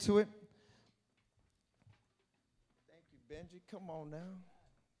to it. Thank you, Benji. Come on now.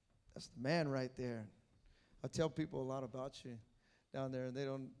 That's the man right there. I tell people a lot about you down there, and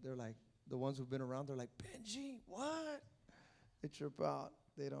they're like, the ones who've been around, they're like, Benji, what? They trip out.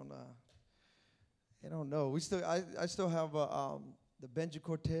 They don't know. I still have the Benji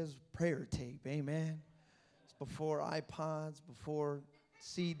Cortez prayer tape. Amen. It's before iPods, before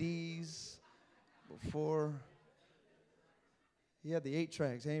CDs, before he had the 8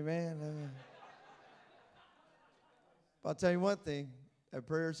 tracks. Amen. But I'll tell you one thing. That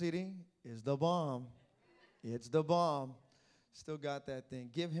prayer CD is the bomb. It's the bomb. Still got that thing.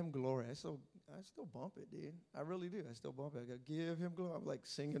 Give him glory. I still bump it, dude. I really do. I still bump it. I go, give him glory. I'm like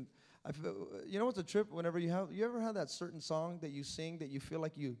singing. You know what's a trip? Whenever you ever have that certain song that you sing that you feel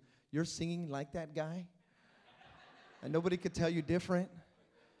like you're singing like that guy, and nobody could tell you different.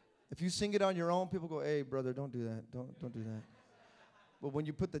 If you sing it on your own, people go, "Hey, brother, don't do that. Don't do that." But when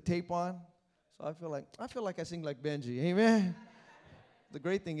you put the tape on, so I feel like I sing like Benji. Amen. The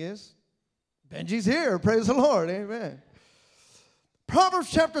great thing is, Benji's here. Praise the Lord. Amen.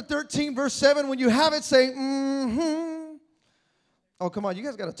 Proverbs chapter 13, verse 7. When you have it, say, mm-hmm. Oh, come on. You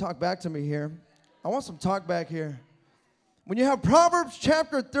guys got to talk back to me here. I want some talk back here. When you have Proverbs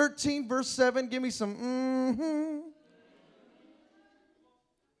chapter 13, verse 7, give me some mm-hmm.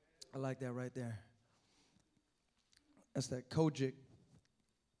 I like that right there. That's that Kojic.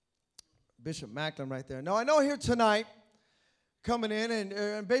 Bishop Macklin right there. Now, I know here tonight, coming in,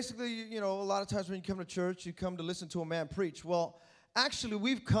 and basically, you know, a lot of times when you come to church, you come to listen to a man preach. Well, actually,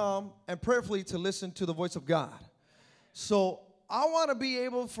 we've come and prayerfully to listen to the voice of God. So I want to be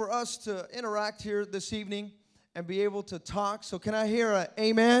able for us to interact here this evening and be able to talk. So can I hear a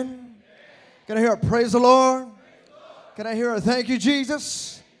amen? Amen. Can I hear a praise the Lord? Praise the Lord. Can I hear a thank you,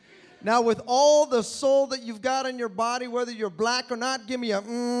 Jesus? Now, with all the soul that you've got in your body, whether you're black or not, give me a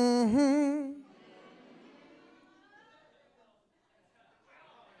mm-hmm.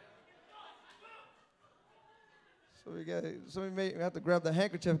 So somebody may have to grab the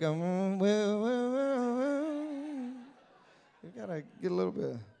handkerchief and go, well. You got to get a little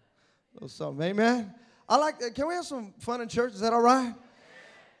bit of something. Amen? Can we have some fun in church? Is that all right?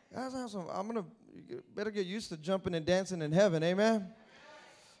 Guys, better get used to jumping and dancing in heaven. Amen?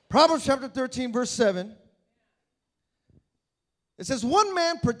 Proverbs chapter 13, verse 7. It says, one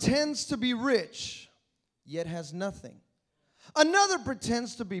man pretends to be rich, yet has nothing. Another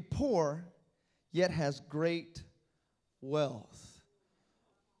pretends to be poor, yet has great wealth.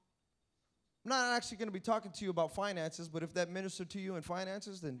 I'm not actually going to be talking to you about finances, but if that ministered to you in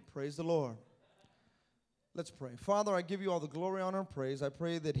finances, then praise the Lord. Let's pray. Father, I give you all the glory, honor, and praise. I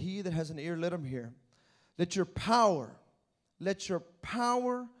pray that he that has an ear, let him hear. Let your power,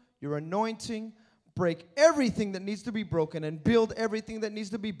 your anointing, break everything that needs to be broken and build everything that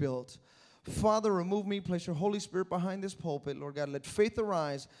needs to be built. Father, remove me. Place your Holy Spirit behind this pulpit. Lord God, let faith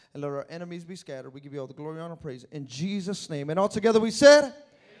arise and let our enemies be scattered. We give you all the glory, honor, and praise. In Jesus' name. And all together we said, amen.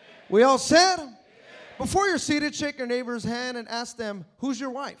 We all said, amen. Before you're seated, shake your neighbor's hand and ask them, who's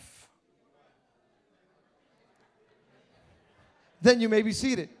your wife? Then you may be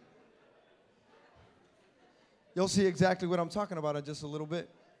seated. You'll see exactly what I'm talking about in just a little bit.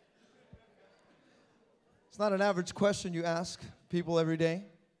 It's not an average question you ask people every day.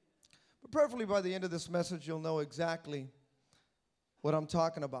 But prayerfully by the end of this message, you'll know exactly what I'm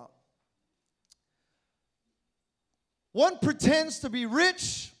talking about. One pretends to be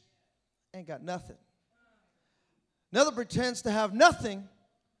rich, ain't got nothing. Another pretends to have nothing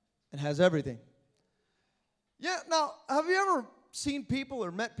and has everything. Yeah, now, have you ever seen people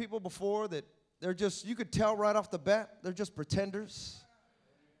or met people before that they're just, you could tell right off the bat, they're just pretenders?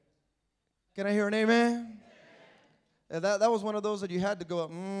 Can I hear an amen? And that was one of those that you had to go up,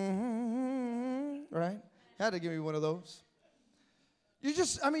 right? Had to give me one of those.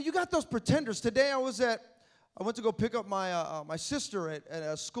 You got those pretenders. Today I went to go pick up my sister at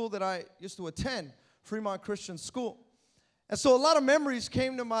a school that I used to attend, Fremont Christian School. And so a lot of memories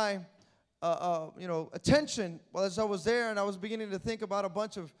came to my attention as I was there, and I was beginning to think about a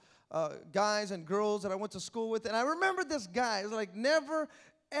bunch of guys and girls that I went to school with. And I remember this guy. It was like never,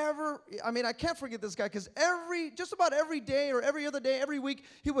 ever, I can't forget this guy because just about every day or every other day, every week,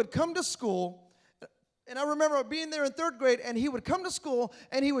 he would come to school. And I remember being there in 3rd grade, and he would come to school,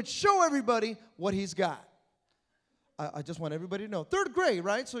 and he would show everybody what he's got. I just want everybody to know. 3rd grade,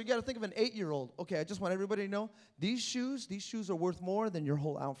 right? So you got to think of an 8-year-old. Okay, I just want everybody to know, these shoes are worth more than your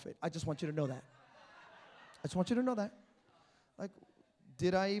whole outfit. I just want you to know that. I just want you to know that. Like,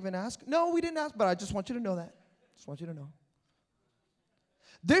 did I even ask? No, we didn't ask, but I just want you to know that. Just want you to know.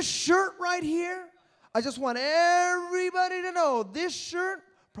 This shirt right here, I just want everybody to know, this shirt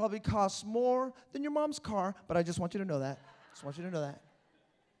probably costs more than your mom's car, but I just want you to know that. Just want you to know that.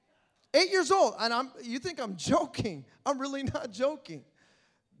 8 years old, and you think I'm joking. I'm really not joking.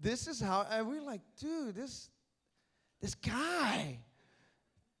 This is how, and we're like, dude, this guy,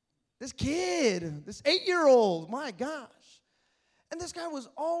 this kid, this 8-year-old, my gosh. And this guy was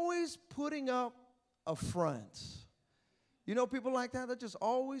always putting up a front. You know people like that? They're just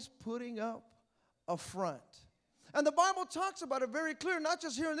always putting up a front. And the Bible talks about it very clear, not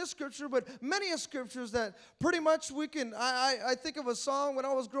just here in this scripture, but many of scriptures that pretty much we can, I think of a song when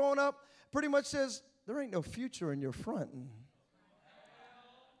I was growing up, pretty much says, there ain't no future in your front.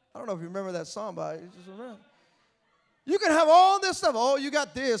 I don't know if you remember that song, but you just remember. You can have all this stuff. Oh, you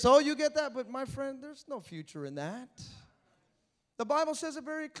got this. Oh, you get that. But my friend, there's no future in that. The Bible says it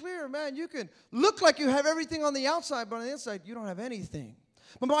very clear, man. You can look like you have everything on the outside, but on the inside, you don't have anything.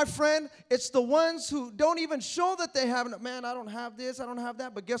 But my friend, it's the ones who don't even show that they have it. Man, I don't have this, I don't have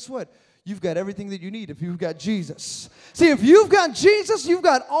that. But guess what? You've got everything that you need if you've got Jesus. See, if you've got Jesus, you've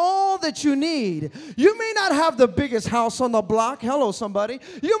got all that you need. You may not have the biggest house on the block. Hello, somebody.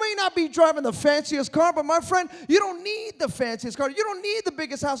 You may not be driving the fanciest car, but my friend, you don't need the fanciest car. You don't need the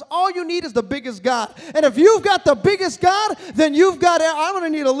biggest house. All you need is the biggest God. And if you've got the biggest God, then you've got, I'm going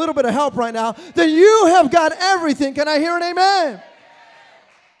to need a little bit of help right now, then you have got everything. Can I hear an amen?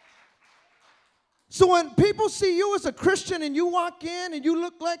 So when people see you as a Christian and you walk in and you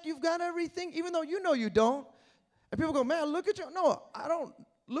look like you've got everything, even though you know you don't, and people go, man, look at you. No, I don't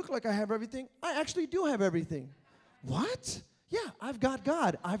look like I have everything. I actually do have everything. What? Yeah, I've got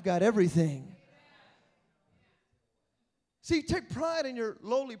God. I've got everything. See, take pride in your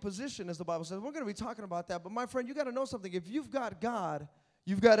lowly position, as the Bible says. We're going to be talking about that. But my friend, you got to know something. If you've got God,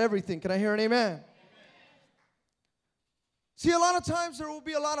 you've got everything. Can I hear an amen? See, a lot of times there will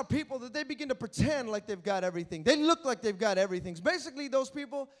be a lot of people that they begin to pretend like they've got everything. They look like they've got everything. Basically, those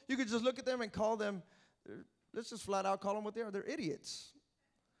people, you could just look at them and call them, let's just flat out call them what they are. They're idiots.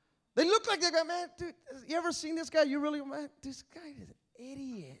 They look like they got, man, dude, you ever seen this guy? You really, man, this guy is an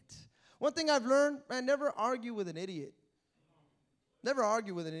idiot. One thing I've learned, man, never argue with an idiot. Never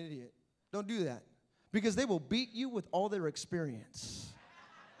argue with an idiot. Don't do that. Because they will beat you with all their experience.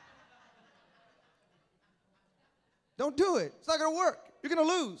 Don't do it. It's not going to work. You're going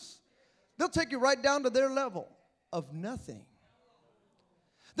to lose. They'll take you right down to their level of nothing.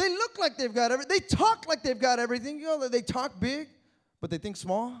 They look like they've got everything. They talk like they've got everything. You know, they talk big, but they think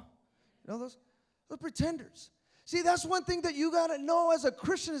small. You know, those pretenders. See, that's one thing that you got to know as a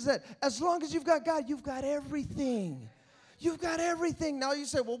Christian is that as long as you've got God, you've got everything. You've got everything. Now you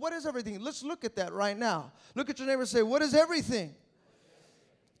say, well, what is everything? Let's look at that right now. Look at your neighbor and say, what is everything?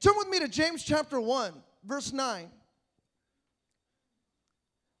 Turn with me to James chapter 1, verse 9.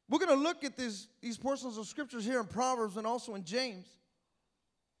 We're going to look at these portions of scriptures here in Proverbs and also in James.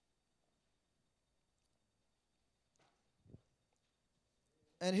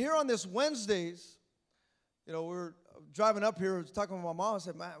 And here on this Wednesdays, you know, we're driving up here, talking with my mom. I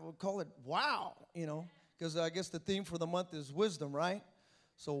said, man, we'll call it wow, you know, because I guess the theme for the month is wisdom, right?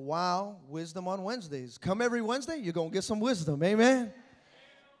 So wow, wisdom on Wednesdays. Come every Wednesday, you're going to get some wisdom, amen?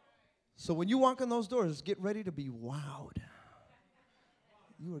 So when you walk in those doors, get ready to be wowed.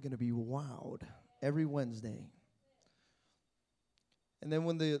 You are going to be wowed every Wednesday. And then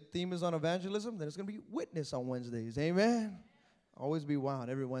when the theme is on evangelism, then it's going to be witness on Wednesdays. Amen? Always be wowed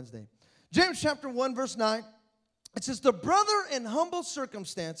every Wednesday. James chapter 1, verse 9. It says, the brother in humble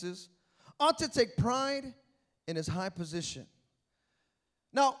circumstances ought to take pride in his high position.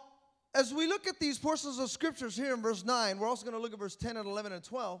 Now, as we look at these portions of scriptures here in verse 9, we're also going to look at verse 10 and 11 and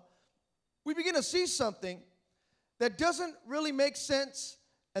 12. We begin to see something that doesn't really make sense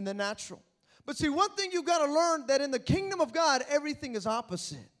in the natural. But see, one thing you've got to learn that in the kingdom of God, everything is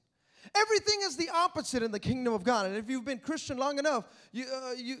opposite. Everything is the opposite in the kingdom of God. And if you've been Christian long enough,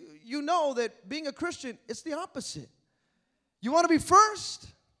 you know that being a Christian, it's the opposite. You want to be first?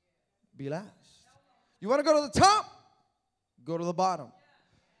 Be last. You want to go to the top? Go to the bottom.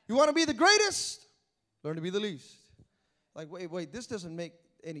 You want to be the greatest? Learn to be the least. Like, wait, this doesn't make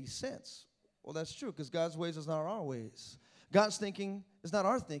any sense. Well, that's true, because God's ways is not our ways. God's thinking is not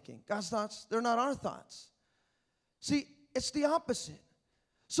our thinking. God's thoughts, they're not our thoughts. See, it's the opposite.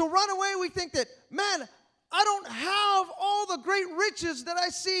 So right away we think that, man, I don't have all the great riches that I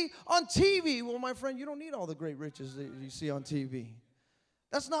see on TV. Well, my friend, you don't need all the great riches that you see on TV.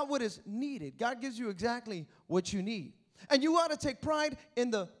 That's not what is needed. God gives you exactly what you need. And you ought to take pride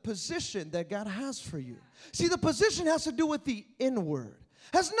in the position that God has for you. See, the position has to do with the inward.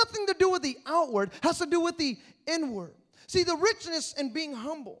 Has nothing to do with the outward. Has to do with the inward. See, the richness in being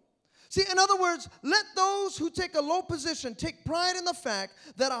humble. See, in other words, let those who take a low position take pride in the fact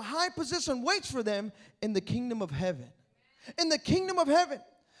that a high position waits for them in the kingdom of heaven. In the kingdom of heaven.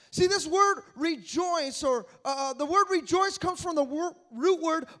 See, this word rejoice, or the word rejoice comes from the root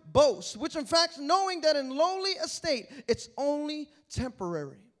word boast, which in fact, knowing that in lowly estate, it's only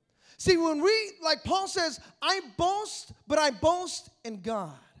temporary. See, when we, like Paul says, I boast, but I boast in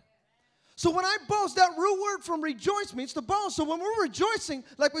God. So when I boast, that root word from rejoice means to boast. So when we're rejoicing,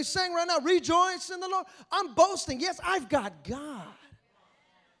 like we sang right now, rejoice in the Lord, I'm boasting. Yes, I've got God.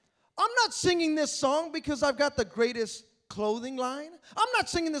 I'm not singing this song because I've got the greatest clothing line. I'm not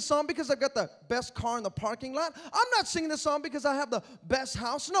singing this song because I've got the best car in the parking lot. I'm not singing this song because I have the best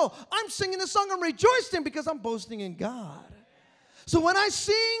house. No, I'm singing this song, I'm rejoicing because I'm boasting in God. So when I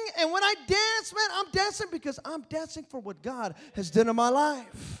sing and when I dance, man, I'm dancing because I'm dancing for what God has done in my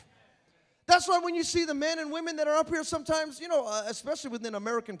life. That's why when you see the men and women that are up here sometimes, you know, especially within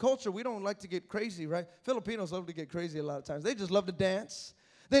American culture, we don't like to get crazy, right? Filipinos love to get crazy a lot of times. They just love to dance.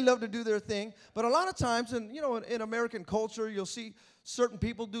 They love to do their thing. But a lot of times, in American culture, you'll see certain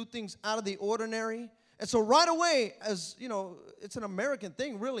people do things out of the ordinary. And so right away, as, you know, it's an American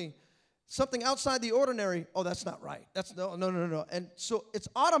thing, really. Something outside the ordinary, oh, that's not right. That's no. And so it's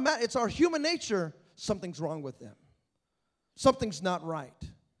automatic. It's our human nature. Something's wrong with them. Something's not right.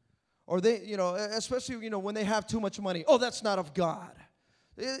 Or they, especially, when they have too much money. Oh, that's not of God.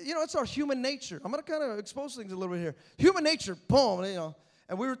 It's our human nature. I'm going to kind of expose things a little bit here. Human nature, boom,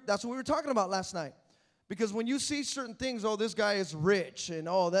 And that's what we were talking about last night. Because when you see certain things, oh, this guy is rich, and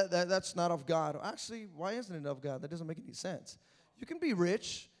oh, that's not of God. Actually, why isn't it of God? That doesn't make any sense. You can be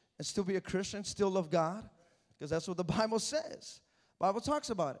rich and still be a Christian, still love God, because that's what the Bible says. The Bible talks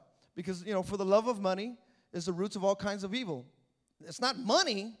about it. Because, for the love of money is the roots of all kinds of evil. It's not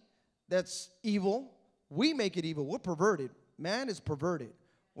money that's evil. We make it evil. We're perverted. Man is perverted.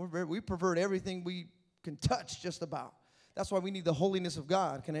 We pervert everything we can touch just about. That's why we need the holiness of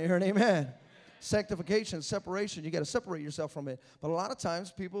God. Can I hear an amen? Sanctification, separation. You got to separate yourself from it. But a lot of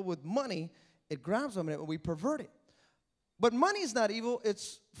times, people with money, it grabs them and we pervert it. But money is not evil.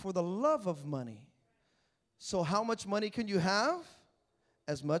 It's for the love of money. So how much money can you have?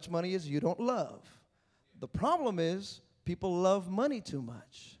 As much money as you don't love. The problem is people love money too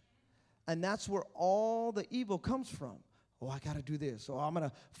much. And that's where all the evil comes from. Oh, I got to do this. Oh, I'm going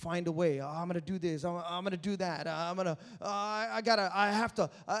to find a way. Oh, I'm going to do this. I'm going to do that. I have to.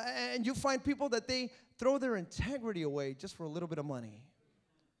 And you find people that they throw their integrity away just for a little bit of money.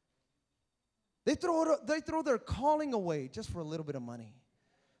 They throw their calling away just for a little bit of money.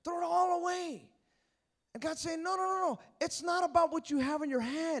 Throw it all away. And God's saying, no. It's not about what you have in your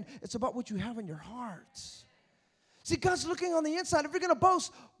hand. It's about what you have in your heart. See, God's looking on the inside. If you're going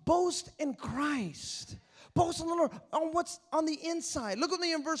to boast in Christ. Boast in the Lord on what's on the inside. Look with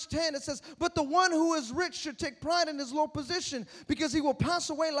me in verse 10. It says, but the one who is rich should take pride in his low position, because he will pass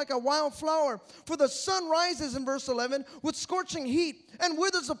away like a wild flower. For the sun rises, in verse 11, with scorching heat, and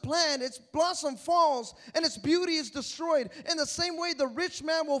withers a plant, its blossom falls, and its beauty is destroyed. In the same way, the rich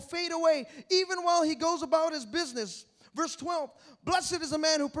man will fade away, even while he goes about his business. Verse 12, blessed is the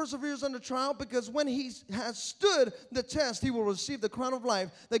man who perseveres under trial, because when he has stood the test, he will receive the crown of life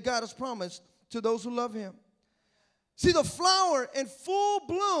that God has promised to those who love him. See, the flower in full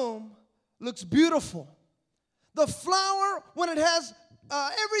bloom looks beautiful. The flower, when it has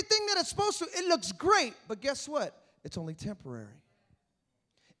everything that it's supposed to, it looks great. But guess what? It's only temporary.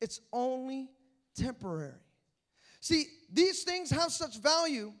 It's only temporary. See, these things have such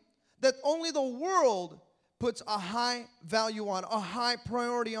value that only the world puts a high value on, a high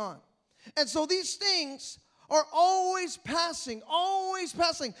priority on. And so these things are always passing, always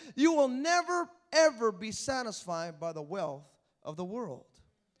passing. You will never, ever be satisfied by the wealth of the world.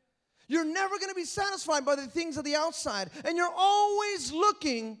 You're never going to be satisfied by the things of the outside. And you're always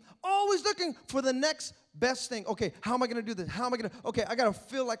looking for the next best thing. Okay, how am I going to do this? Okay, I got to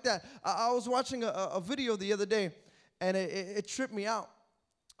feel like that. I was watching a video the other day, and it tripped me out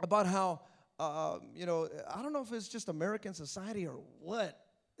about how, I don't know if it's just American society or what.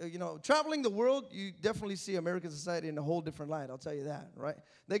 Traveling the world, you definitely see American society in a whole different light. I'll tell you that, right?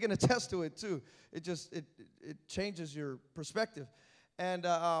 They can attest to it too. It changes your perspective. And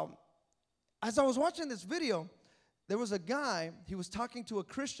as I was watching this video, there was a guy. He was talking to a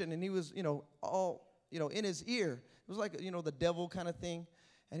Christian, and he was, all, in his ear. It was like, the devil kind of thing.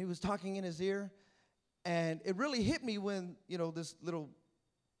 And he was talking in his ear, and it really hit me when, this little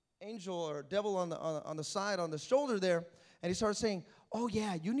angel or devil on the side, on the shoulder there, and he started saying, oh,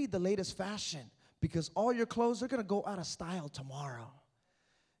 yeah, you need the latest fashion because all your clothes are going to go out of style tomorrow.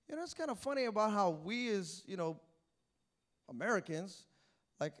 It's kind of funny about how we as, Americans,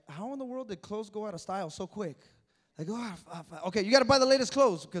 Like, how in the world did clothes go out of style so quick? Like, okay, you got to buy the latest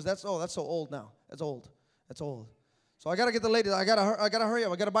clothes because that's so old now. That's old. So I got to get the latest. I got to hurry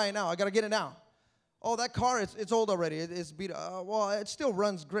up. I got to buy it now. I got to get it now. Oh, that car, it's old already. It's beat. Well, it still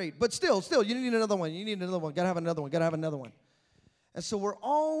runs great. But still, you need another one. Got to have another one. And so we're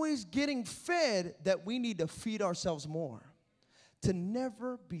always getting fed that we need to feed ourselves more. To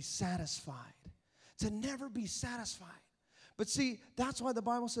never be satisfied. But see, that's why the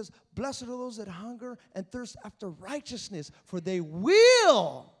Bible says, blessed are those that hunger and thirst after righteousness, for they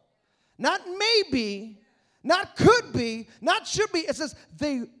will, not maybe, not could be, not should be. It says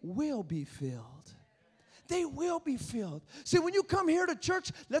they will be filled. They will be filled. See, when you come here to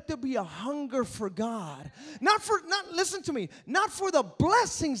church, let there be a hunger for God. Listen to me, not for the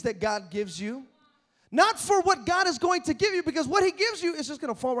blessings that God gives you, not for what God is going to give you, because what He gives you is just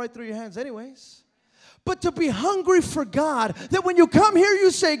going to fall right through your hands anyways. But to be hungry for God, that when you come here, you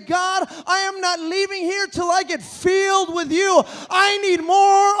say, God, I am not leaving here till I get filled with you. I need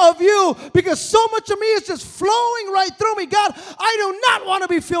more of you because so much of me is just flowing right through me. God, I do not want to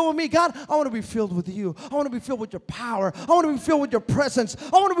be filled with me. God, I want to be filled with you. I want to be filled with your power. I want to be filled with your presence.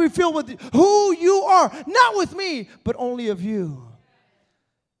 I want to be filled with who you are, not with me, but only of you.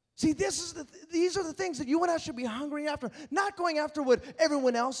 See, these are the things that you and I should be hungry after, not going after what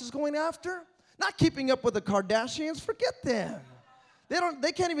everyone else is going after. Not keeping up with the Kardashians. Forget them.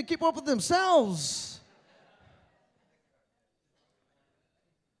 They can't even keep up with themselves.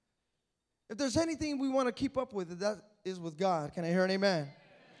 If there's anything we want to keep up with, that is with God. Can I hear an amen?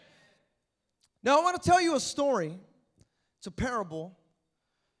 Now, I want to tell you a story. It's a parable.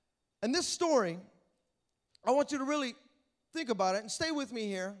 And this story, I want you to really think about it and stay with me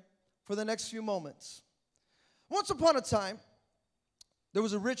here for the next few moments. Once upon a time, there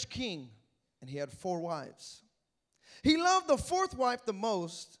was a rich king. And he had 4 wives. He loved the 4th wife the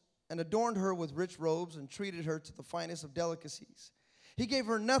most and adorned her with rich robes and treated her to the finest of delicacies. He gave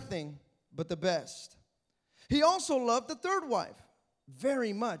her nothing but the best. He also loved the 3rd wife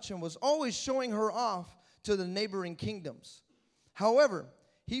very much and was always showing her off to the neighboring kingdoms. However,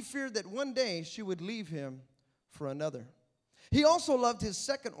 he feared that one day she would leave him for another. He also loved his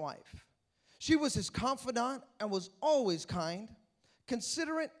 2nd wife. She was his confidant and was always kind,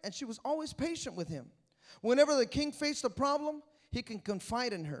 considerate, and she was always patient with him. Whenever the king faced a problem, he can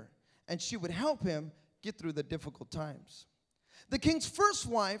confide in her, and she would help him get through the difficult times. The king's 1st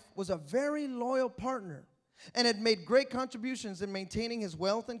wife was a very loyal partner and had made great contributions in maintaining his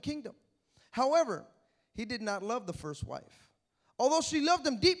wealth and kingdom. However, he did not love the 1st wife. Although she loved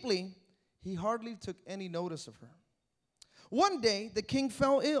him deeply, he hardly took any notice of her. One day, the king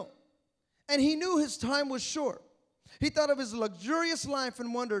fell ill, and he knew his time was short. He thought of his luxurious life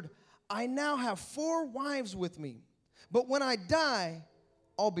and wondered, I now have 4 wives with me, but when I die,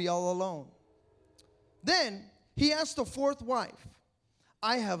 I'll be all alone. Then he asked the 4th wife,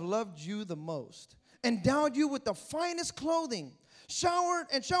 I have loved you the most, endowed you with the finest clothing, showered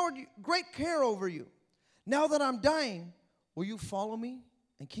great care over you. Now that I'm dying, will you follow me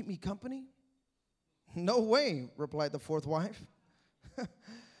and keep me company? No way, replied the 4th wife.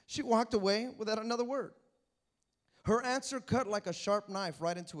 She walked away without another word. Her answer cut like a sharp knife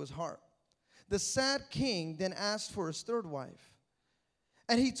right into his heart. The sad king then asked for his 3rd wife.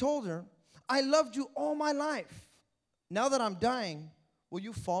 And he told her, I loved you all my life. Now that I'm dying, will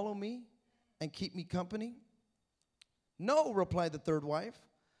you follow me and keep me company? No, replied the 3rd wife.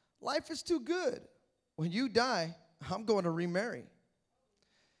 Life is too good. When you die, I'm going to remarry.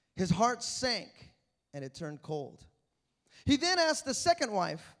 His heart sank and it turned cold. He then asked the 2nd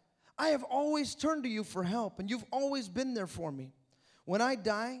wife, I have always turned to you for help, and you've always been there for me. When I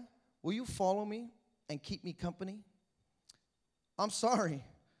die, will you follow me and keep me company? I'm sorry.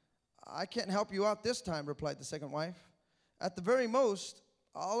 I can't help you out this time, replied the 2nd wife. At the very most,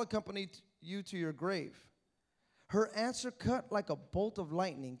 I'll accompany you to your grave. Her answer cut like a bolt of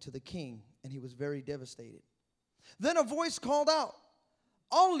lightning to the king, and he was very devastated. Then a voice called out,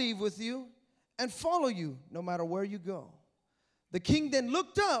 I'll leave with you and follow you no matter where you go. The king then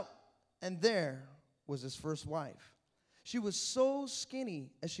looked up, and there was his 1st wife. She was so skinny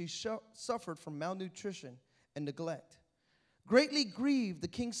as she suffered from malnutrition and neglect. Greatly grieved, the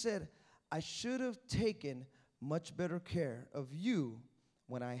king said, I should have taken much better care of you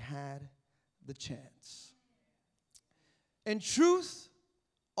when I had the chance. In truth,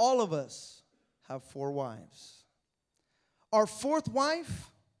 all of us have 4 wives. Our 4th wife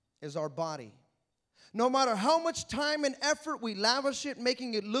is our body. No matter how much time and effort we lavish it,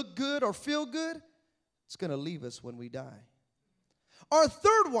 making it look good or feel good, it's going to leave us when we die. Our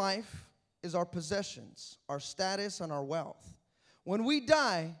 3rd wife is our possessions, our status, and our wealth. When we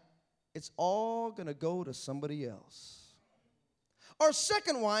die, it's all going to go to somebody else. Our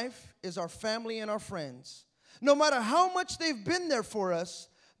second wife is our family and our friends. No matter how much they've been there for us,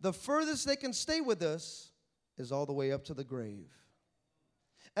 the furthest they can stay with us is all the way up to the grave.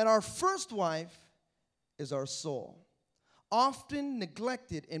 And our first wife is our soul, often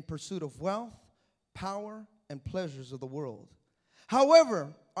neglected in pursuit of wealth, power, and pleasures of the world.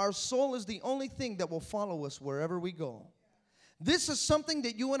 However, our soul is the only thing that will follow us wherever we go. This is something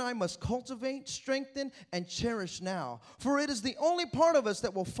that you and I must cultivate, strengthen, and cherish now. For it is the only part of us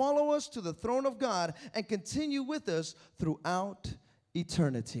that will follow us to the throne of God and continue with us throughout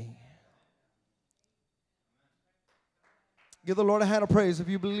eternity. Give the Lord a hand of praise if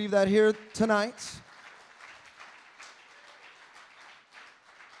you believe that here tonight.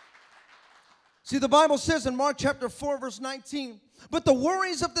 See, the Bible says in Mark chapter 4, verse 19, but the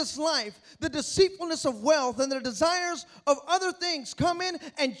worries of this life, the deceitfulness of wealth, and the desires of other things come in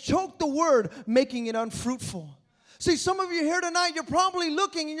and choke the word, making it unfruitful. See, some of you here tonight, you're probably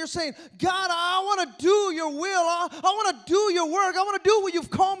looking and you're saying, God, I want to do your will. I want to do your work. I want to do what you've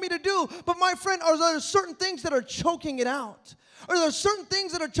called me to do. But my friend, are there certain things that are choking it out? Are there certain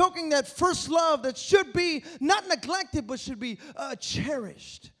things that are choking that first love that should be not neglected, but should be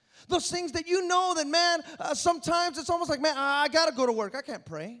cherished? Those things that you know that, man, sometimes it's almost like, man, I got to go to work. I can't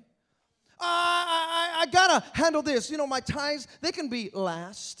pray. I got to handle this. You know, my tithes, they can be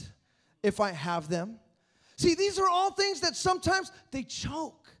last if I have them. See, these are all things that sometimes they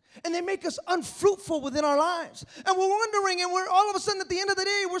choke and they make us unfruitful within our lives. And we're wondering, and we're all of a sudden at the end of the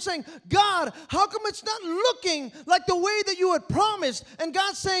day, we're saying, God, how come it's not looking like the way that you had promised? And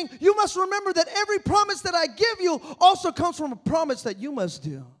God's saying, you must remember that every promise that I give you also comes from a promise that you must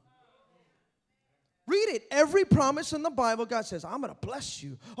do. Read it. Every promise in the Bible, God says, I'm going to bless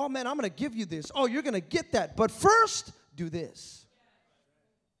you. Oh, man, I'm going to give you this. Oh, you're going to get that. But first, do this.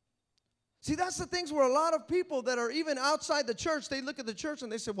 See, that's the things where a lot of people that are even outside the church, they look at the church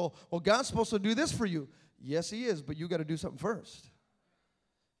and they say, well, God's supposed to do this for you. Yes, he is, but you got to do something first.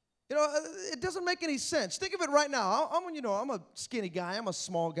 You know, it doesn't make any sense. Think of it right now. I'm a skinny guy. I'm a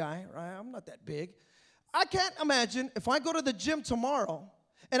small guy, right? I'm not that big. I can't imagine if I go to the gym tomorrow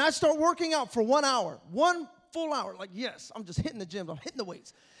and I start working out for 1 hour, 1 full hour, like, yes, I'm just hitting the gym, I'm hitting the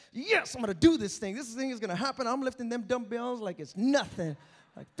weights. Yes, I'm going to do this thing. This thing is going to happen. I'm lifting them dumbbells like it's nothing.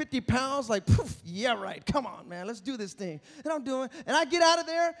 Like 50 pounds, like, poof, yeah, right. Come on, man, let's do this thing. And I'm doing, and I get out of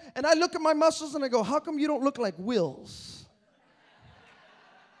there, and I look at my muscles, and I go, how come you don't look like Will's?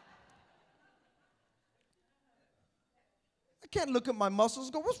 I can't look at my muscles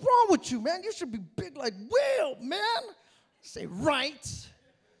and go, what's wrong with you, man? You should be big like Will, man. Say, right.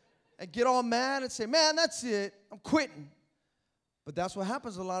 And get all mad and say, man, that's it. I'm quitting. But that's what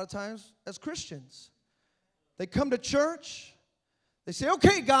happens a lot of times as Christians. They come to church. They say,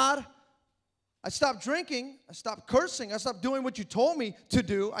 okay, God, I stopped drinking. I stopped cursing. I stopped doing what you told me to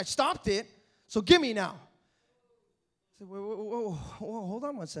do. I stopped it. So give me now. I say, whoa, hold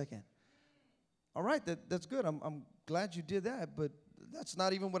on 1 second. All right, that's good. I'm glad you did that. But that's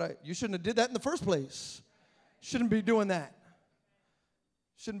not even what you shouldn't have did that in the first place. Shouldn't be doing that.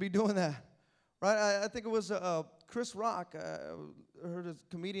 Shouldn't be doing that, right? I think it was Chris Rock. I heard a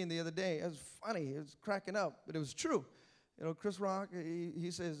comedian the other day. It was funny. It was cracking up, but it was true. You know, Chris Rock,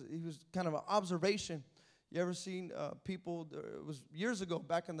 he says, he was kind of an observation. You ever seen people, it was years ago,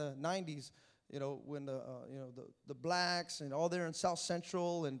 back in the 90s, you know, when the blacks and all there in South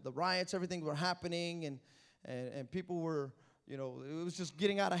Central and the riots, everything were happening, and people were, you know, it was just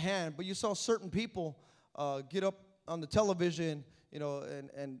getting out of hand. But you saw certain people get up on the television, you know,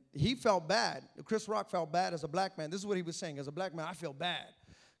 and he felt bad. Chris Rock felt bad as a black man. This is what he was saying. As a black man, I feel bad.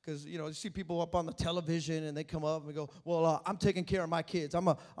 Because, you know, you see people up on the television and they come up and go, well, I'm taking care of my kids. I'm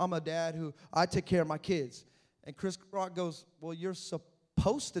a dad who, I take care of my kids. And Chris Rock goes, well, you're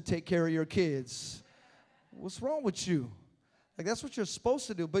supposed to take care of your kids. What's wrong with you? Like, that's what you're supposed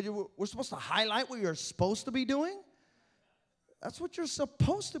to do. But we're supposed to highlight what you're supposed to be doing? That's what you're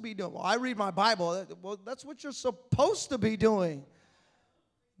supposed to be doing. Well, I read my Bible. Well, that's what you're supposed to be doing.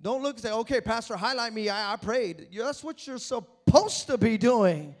 Don't look and say, okay, Pastor, highlight me. I prayed. That's what you're supposed to be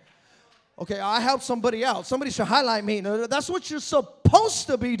doing. Okay, I helped somebody out. Somebody should highlight me. No, that's what you're supposed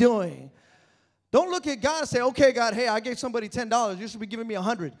to be doing. Don't look at God and say, okay, God, hey, I gave somebody $10. You should be giving me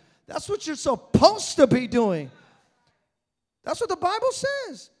 100. That's what you're supposed to be doing. That's what the Bible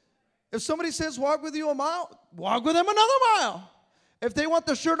says. If somebody says, walk with you a mile, walk with them another mile. If they want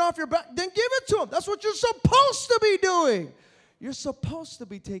the shirt off your back, then give it to them. That's what you're supposed to be doing. You're supposed to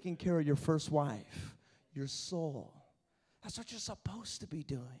be taking care of your first wife, your soul. That's what you're supposed to be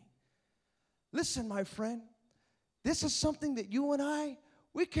doing. Listen, my friend, This is something that you and I,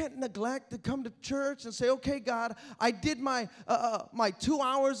 we can't neglect to come to church and say, okay, God, I did my 2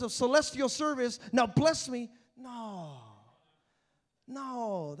 hours of celestial service. Now bless me.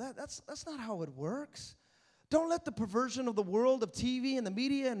 No, that's not how it works. Don't let the perversion of the world, of TV and the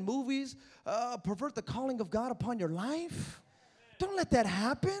media and movies pervert the calling of God upon your life. Don't let that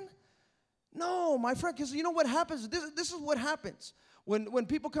happen. No, my friend, because you know what happens? This is what happens. When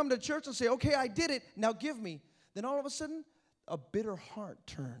people come to church and say, okay, I did it, now give me. Then all of a sudden, a bitter heart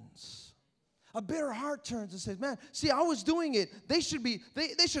turns. A bitter heart turns and says, man, see, I was doing it. They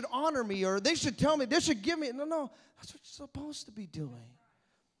should honor me, or they should tell me, they should give me. No, that's what you're supposed to be doing.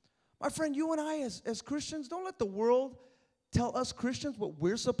 My friend, you and I as Christians, don't let the world tell us Christians what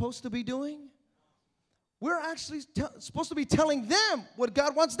we're supposed to be doing. We're actually supposed to be telling them what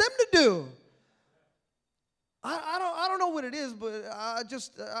God wants them to do. I don't know what it is, but I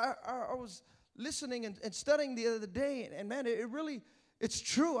was listening and studying the other day, and man, it's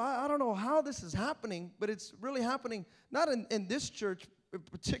true. I don't know how this is happening, but it's really happening, not in this church in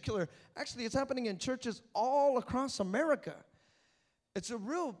particular. Actually, it's happening in churches all across America. It's a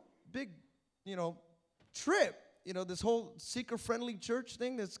real big, trip. This whole seeker-friendly church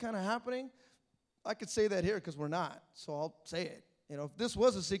thing that's kind of happening. I could say that here because we're not, so I'll say it. If this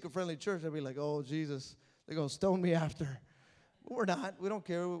was a seeker-friendly church, I'd be like, oh, Jesus, they're going to stone me after. But we're not. We don't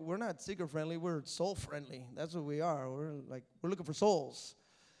care. We're not seeker-friendly. We're soul-friendly. That's what we are. We're looking for souls.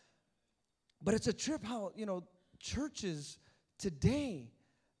 But it's a trip how, churches today,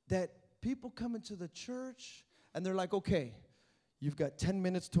 that people come into the church and they're like, okay, you've got 10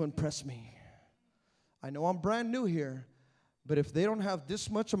 minutes to impress me. I know I'm brand new here, but if they don't have this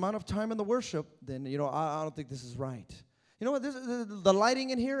much amount of time in the worship, then, I don't think this is right. You know what, the lighting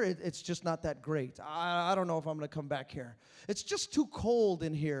in here, it's just not that great. I don't know if I'm going to come back here. It's just too cold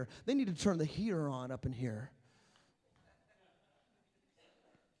in here. They need to turn the heater on up in here.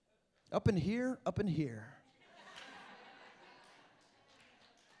 Up in here, up in here.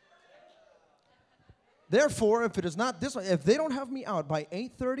 Therefore, if it is not this one, if they don't have me out by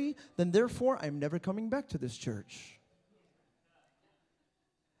 8:30, then therefore I'm never coming back to this church.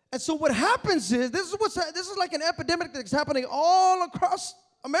 And so what happens is, this is like an epidemic that's happening all across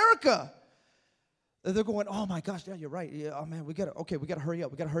America. They're going, oh my gosh, yeah, you're right. Yeah, oh man, we gotta hurry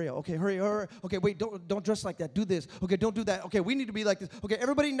up. Okay, hurry. Okay, wait, don't dress like that. Do this. Okay, don't do that. Okay, we need to be like this. Okay,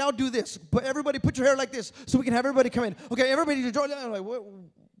 everybody now do this. But everybody put your hair like this so we can have everybody come in. Okay, everybody to join. I'm like,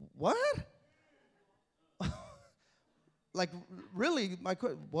 what? Like, really?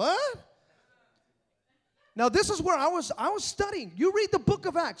 What? Now, this is where I was studying. You read the book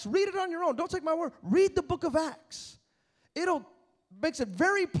of Acts. Read it on your own. Don't take my word. Read the book of Acts. Makes it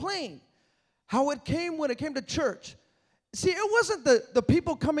very plain how it came when it came to church. See, it wasn't the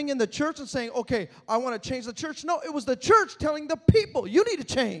people coming in the church and saying, okay, I want to change the church. No, it was the church telling the people, you need to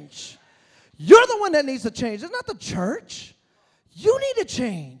change. You're the one that needs to change. It's not the church. You need to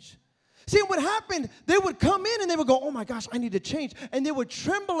change. See, what happened, they would come in and they would go, oh my gosh, I need to change. And they would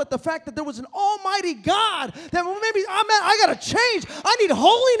tremble at the fact that there was an almighty God that, well, maybe, I got to change. I need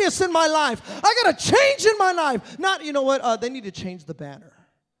holiness in my life. I got to change in my life. Not, you know what, they need to change the banner.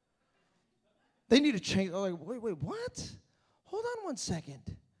 They need to change. I'm like, wait, what? Hold on one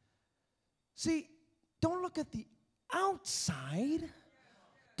second. See, don't look at the outside.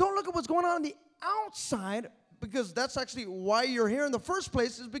 Don't look at what's going on the outside, because that's actually why you're here in the first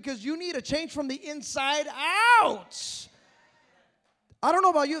place, is because you need a change from the inside out. I don't know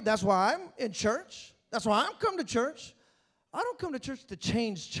about you. That's why I'm in church. That's why I'm coming to church. I don't come to church to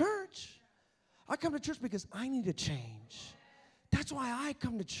change church. I come to church because I need to change. That's why I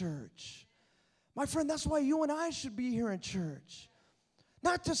come to church. My friend, that's why you and I should be here in church.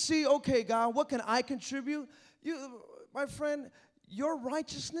 Not to see, okay, God, what can I contribute? My friend, your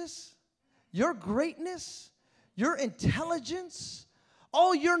righteousness, your greatness, your intelligence,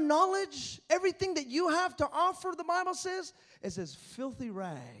 all your knowledge, everything that you have to offer, the Bible says, is as filthy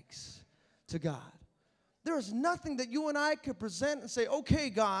rags to God. There is nothing that you and I could present and say, okay,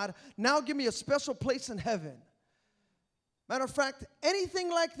 God, now give me a special place in heaven. Matter of fact, anything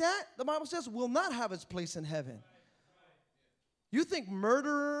like that, the Bible says, will not have its place in heaven. You think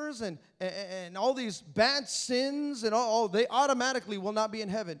murderers and all these bad sins and all, they automatically will not be in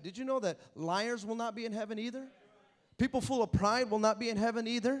heaven. Did you know that liars will not be in heaven either? People full of pride will not be in heaven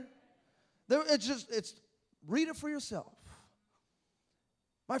either. Read it for yourself.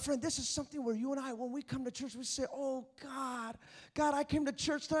 My friend, this is something where you and I, when we come to church, we say, oh, God, I came to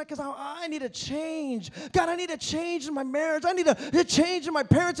church tonight because I need a change. God, I need a change in my marriage. I need a change in my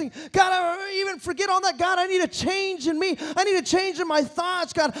parenting. God, I even forget all that. God, I need a change in me. I need a change in my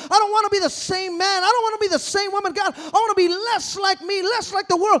thoughts. God, I don't want to be the same man. I don't want to be the same woman. God, I want to be less like me, less like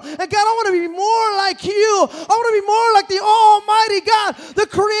the world. And God, I want to be more like you. I want to be more like the Almighty God, the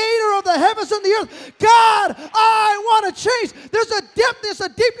creator of the heavens and the earth. God, I want to change. There's a depthness,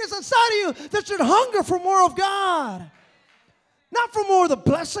 a deepness inside of you that should hunger for more of God. Not for more of the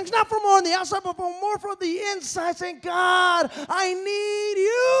blessings, not for more on the outside, but for more from the inside, saying, God, I need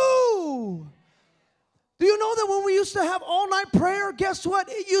you. Do you know that when we used to have all-night prayer, guess what?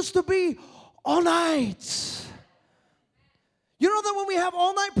 It used to be all night. You know that when we have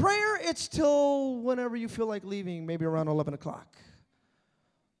all-night prayer, it's till whenever you feel like leaving, maybe around 11 o'clock.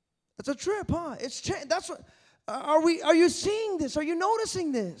 It's a trip, huh? That's what. Are you seeing this? Are you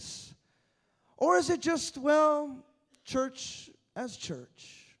noticing this? Or is it just, well, church as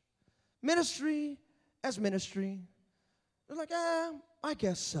church, ministry as ministry? They're like, I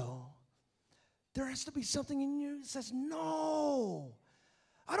guess so. There has to be something in you that says, no,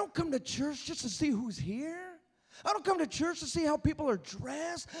 I don't come to church just to see who's here. I don't come to church to see how people are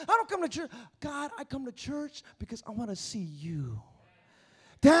dressed. I don't come to church. God, I come to church because I want to see you.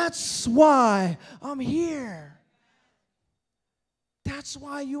 That's why I'm here. That's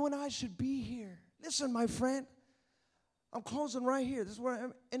why you and I should be here. Listen, my friend, I'm closing right here. This is where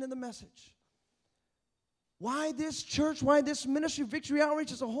I'm ending the message. Why this church, why this ministry, Victory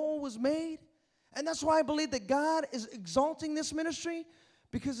Outreach as a whole was made, and that's why I believe that God is exalting this ministry,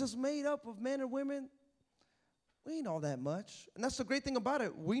 because it's made up of men and women. We ain't all that much. And that's the great thing about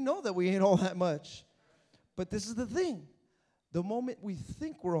it. We know that we ain't all that much. But this is the thing. The moment we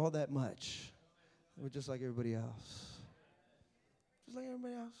think we're all that much, we're just like everybody else. Just like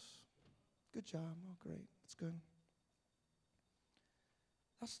everybody else. Good job. Oh, great. That's good.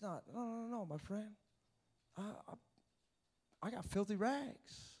 That's not, no, my friend. I got filthy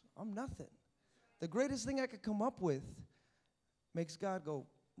rags. I'm nothing. The greatest thing I could come up with makes God go,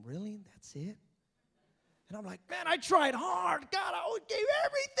 really? That's it? And I'm like, man, I tried hard. God, I gave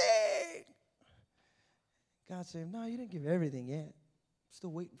everything. God said, no, you didn't give everything yet. I'm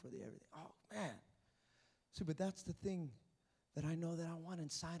still waiting for the everything. Oh, man. See, but that's the thing that I know that I want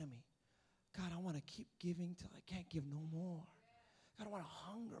inside of me. God, I want to keep giving till I can't give no more. God, I want to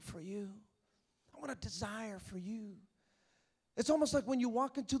hunger for you. I want a desire for you. It's almost like when you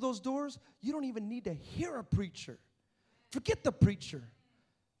walk into those doors, you don't even need to hear a preacher. Forget the preacher.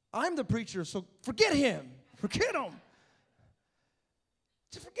 I'm the preacher, so forget him. Forget him.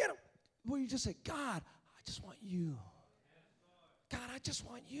 Just forget him. Well, you just say, God, I just want you. God, I just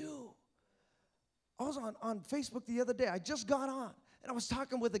want you. I was on Facebook the other day. I just got on, and I was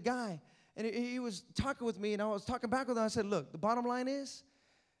talking with a guy, and he was talking with me, and I was talking back with him. I said, look, the bottom line is,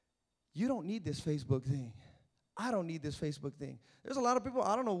 you don't need this Facebook thing. I don't need this Facebook thing. There's a lot of people,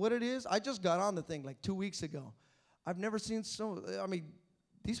 I don't know what it is. I just got on the thing like 2 weeks ago. I've never seen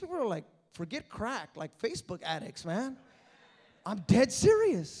these people are like, forget crack, like Facebook addicts, man. I'm dead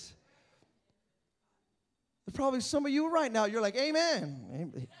serious. There's probably some of you right now, you're like,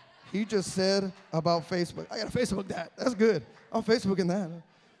 amen. He just said about Facebook. I got to Facebook that. That's good. I'm Facebooking that.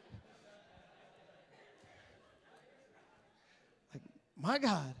 Like, my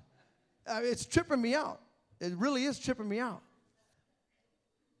God. It's tripping me out. It really is tripping me out.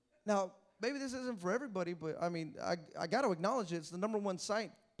 Now, maybe this isn't for everybody, but I got to acknowledge it. It's the number one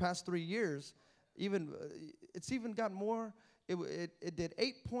site past 3 years. It's even got more. It did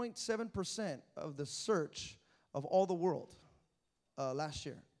 8.7% of the search of all the world last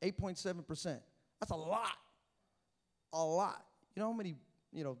year. 8.7%. That's a lot. A lot. You know how many,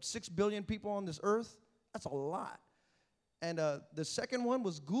 6 billion people on this earth? That's a lot. And the second one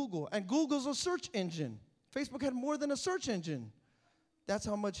was Google. And Google's a search engine. Facebook had more than a search engine. That's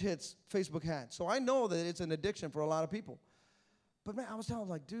how much hits Facebook had. So I know that it's an addiction for a lot of people. But, man, I was telling him,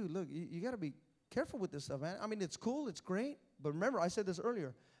 like, dude, look, you got to be careful with this stuff, man. I mean, it's cool. It's great. But remember, I said this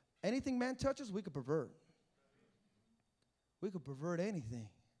earlier. Anything man touches, we could pervert. We could pervert anything.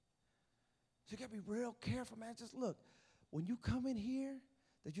 So you got to be real careful, man. Just look, when you come in here,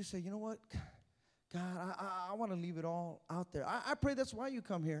 that you say, you know what, God, I want to leave it all out there. I pray that's why you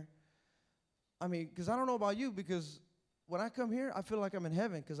come here. I mean, because I don't know about you, because when I come here, I feel like I'm in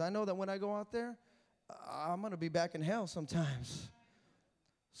heaven, because I know that when I go out there, I'm going to be back in hell sometimes.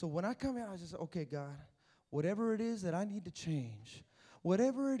 So when I come here, I just say, okay, God, whatever it is that I need to change,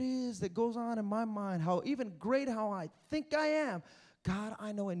 whatever it is that goes on in my mind, how even great how I think I am, God,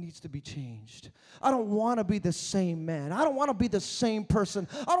 I know it needs to be changed. I don't want to be the same man. I don't want to be the same person.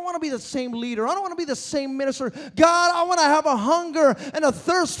 I don't want to be the same leader. I don't want to be the same minister. God, I want to have a hunger and a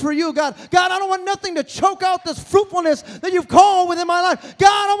thirst for you, God. God, I don't want nothing to choke out this fruitfulness that you've called within my life.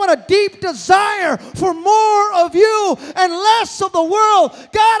 God, I want a deep desire for more of you and less of the world.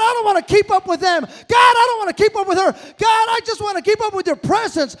 God, I don't want to keep up with them. God, I don't want to keep up with her. God, I just want to keep up with your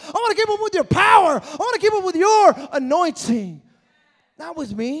presence. I want to keep up with your power. I want to keep up with your anointing. Not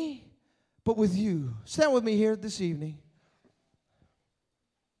with me, but with you. Stand with me here this evening.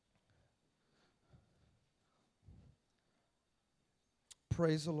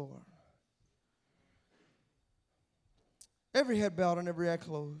 Praise the Lord. Every head bowed and every eye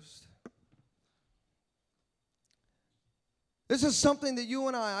closed. This is something that you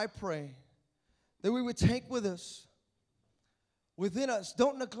and I pray, that we would take with us, within us.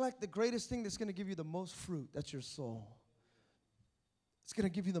 Don't neglect the greatest thing that's going to give you the most fruit. That's your soul. It's going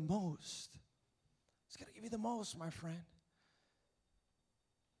to give you the most. It's going to give you the most, my friend.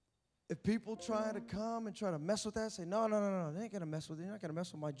 If people try to come and try to mess with that, say, no, they ain't going to mess with it. You're not going to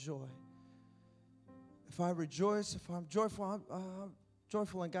mess with my joy. If I rejoice, if I'm joyful, I'm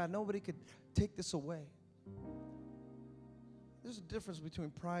joyful in God. Nobody could take this away. There's a difference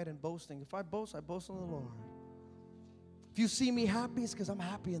between pride and boasting. If I boast in the Lord. If you see me happy, it's because I'm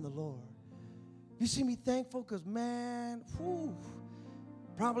happy in the Lord. If you see me thankful, because, man,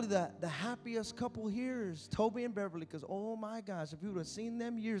 probably the happiest couple here is Toby and Beverly, because, oh, my gosh, if you would have seen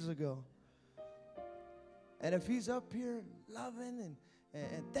them years ago. And if he's up here loving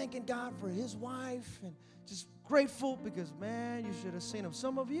and thanking God for his wife and just grateful because, man, you should have seen him.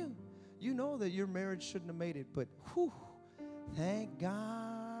 Some of you, you know that your marriage shouldn't have made it, but, thank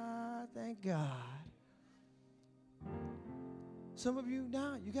God, thank God. Some of you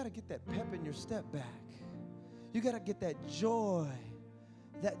now, you got to get that pep in your step back. You got to get that joy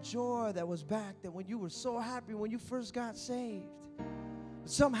that was back, that when you were so happy when you first got saved.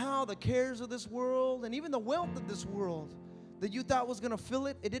 Somehow the cares of this world and even the wealth of this world that you thought was going to fill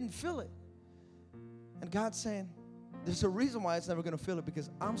it, it didn't fill it. And God's saying, there's a reason why it's never going to fill it, because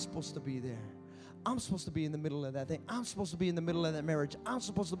I'm supposed to be there. I'm supposed to be in the middle of that thing. I'm supposed to be in the middle of that marriage. I'm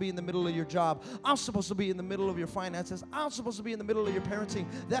supposed to be in the middle of your job. I'm supposed to be in the middle of your finances. I'm supposed to be in the middle of your parenting.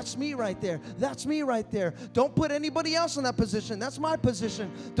 That's me right there. That's me right there. Don't put anybody else in that position. That's my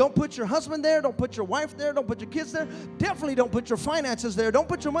position. Don't put your husband there. Don't put your wife there. Don't put your kids there. Definitely don't put your finances there. Don't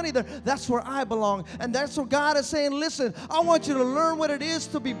put your money there. That's where I belong. And that's what God is saying. Listen, I want you to learn what it is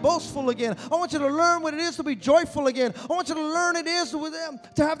to be boastful again. I want you to learn what it is to be joyful again. I want you to learn it is to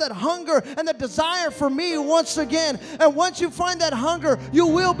have that hunger and that desire for me once again. And once you find that hunger, you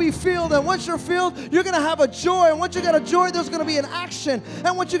will be filled. And once you're filled, you're going to have a joy. And once you got a joy, there's going to be an action.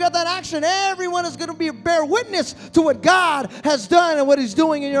 And once you got that action, everyone is going to bear witness to what God has done and what He's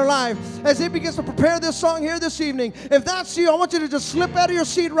doing in your life. As He begins to prepare this song here this evening, if that's you, I want you to just slip out of your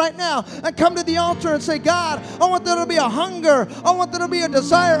seat right now and come to the altar and say, God, I want there to be a hunger. I want there to be a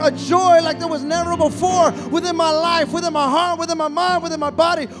desire, a joy like there was never before within my life, within my heart, within my mind, within my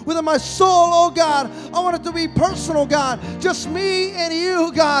body, within my soul, oh God. I want it to be personal, God. Just me and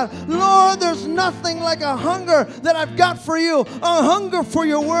you, God. Lord, there's nothing like a hunger that I've got for you. A hunger for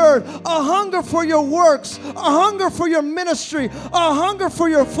your word. A hunger for your works. A hunger for your ministry. A hunger for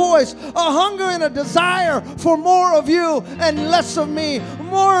your voice. A hunger and a desire for more of you and less of me.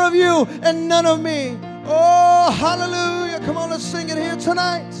 More of you and none of me. Oh, hallelujah. Come on, let's sing it here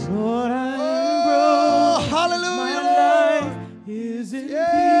tonight. Lord, I am broke. Hallelujah. My life is in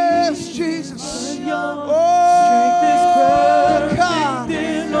yes, peace. Jesus. Oh, God.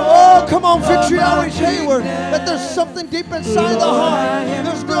 Oh, come on, Victory Outreach Hayward. That there's something deep inside the heart.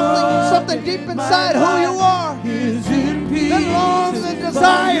 There's something deep inside who you are. That longs and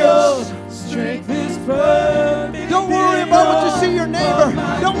desires. Don't worry about what you see your neighbor.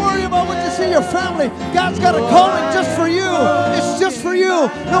 Don't worry about what you see your family. God's got a calling just for you. It's just for you.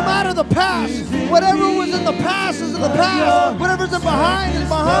 No matter the past. Whatever was in the past is in the past. Whatever's in behind is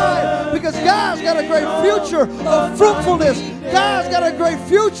behind. Because God's got a great future of fruitfulness. God's got a great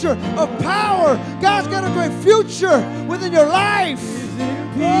future of power. God's got a great future within your life.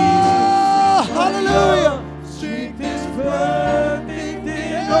 Oh, hallelujah. Strength is perfect in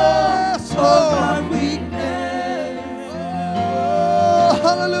yes, Lord. my weakness. Oh,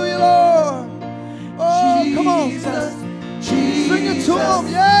 hallelujah, Lord. Oh, Jesus, come on. Jesus, Sing it to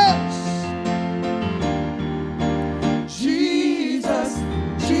Him, yes.